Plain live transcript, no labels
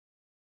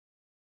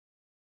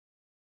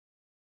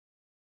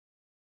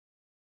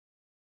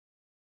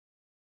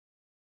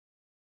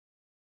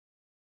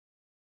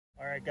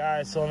All right,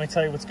 guys, so let me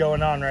tell you what's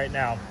going on right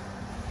now.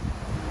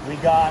 We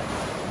got,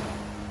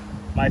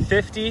 my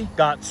 50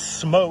 got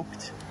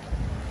smoked,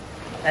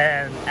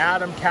 and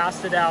Adam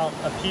casted out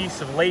a piece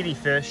of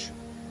ladyfish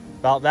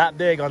about that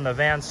big on the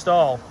van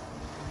stall.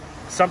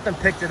 Something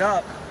picked it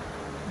up,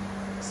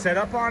 set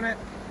up on it,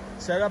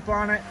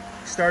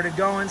 started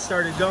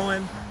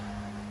going,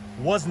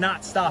 was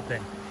not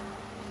stopping.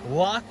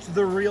 Locked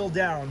the reel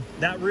down.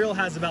 That reel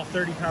has about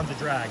 30 pounds of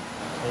drag.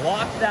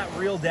 Locked that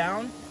reel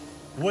down,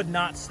 would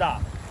not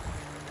stop.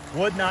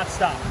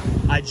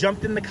 I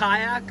jumped in the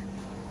kayak.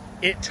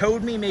 It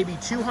towed me maybe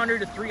 200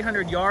 to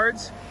 300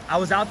 yards. I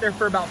was out there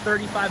for about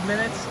 35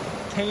 minutes,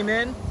 came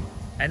in,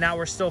 and now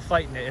we're still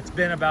fighting it. It's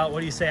been about, what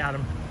do you say,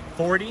 Adam,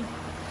 40? Yeah.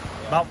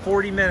 About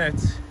 40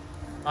 minutes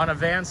on a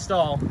van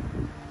stall,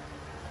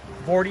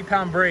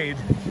 40-pound braid.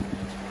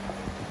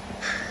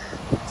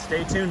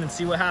 Stay tuned and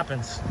see what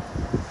happens.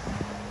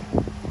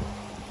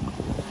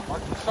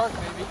 Watch the shark,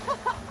 baby.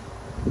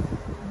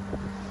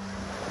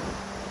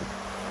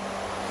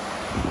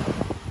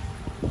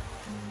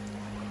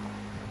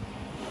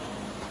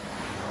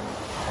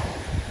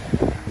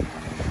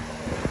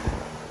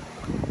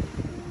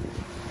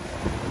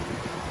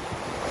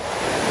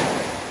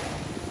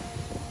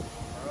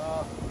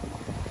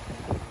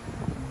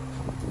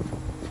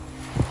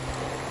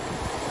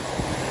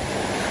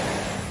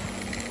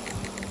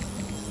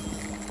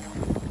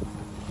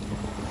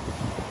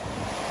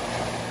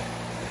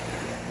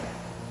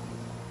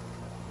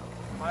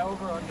 Am I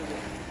over or under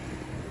this?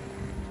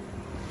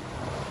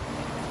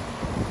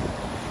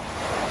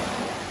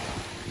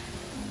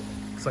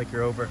 Looks like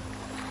you're over.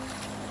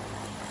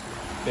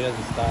 It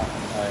doesn't stop.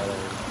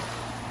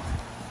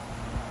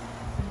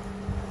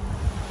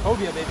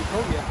 Cobia, baby,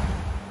 cobia.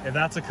 If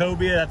that's a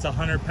cobia, that's a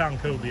 100-pound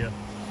cobia.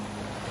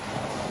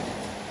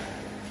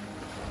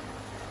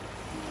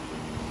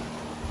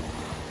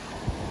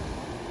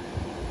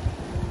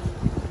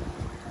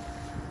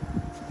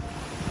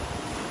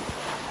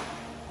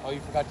 Oh, you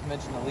forgot to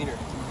mention the leader.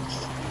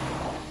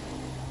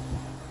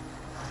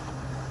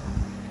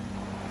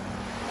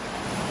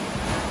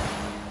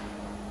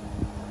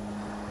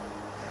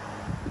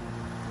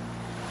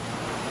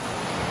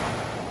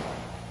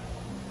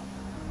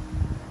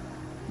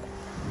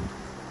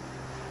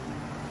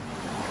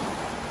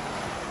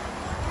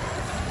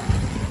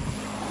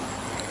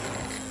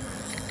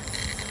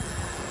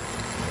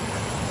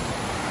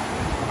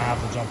 I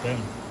have to jump in.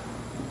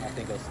 I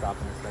think I'll stop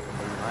in a second,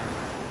 but you might.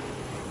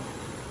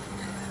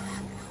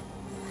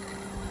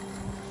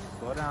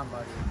 Slow down,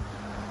 buddy.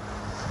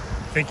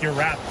 I think you're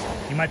wrapped.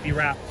 You might be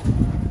wrapped.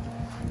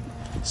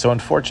 So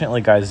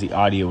unfortunately, guys, the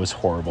audio was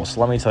horrible.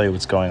 So let me tell you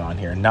what's going on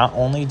here. Not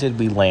only did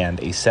we land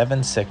a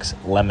 7.6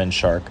 lemon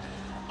shark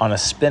on a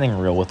spinning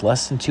reel with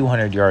less than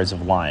 200 yards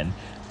of line,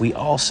 we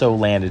also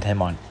landed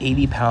him on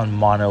 80-pound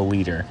mono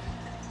leader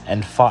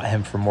and fought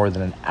him for more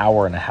than an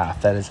hour and a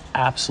half. That is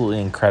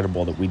absolutely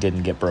incredible that we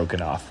didn't get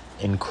broken off.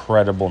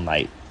 Incredible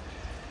night.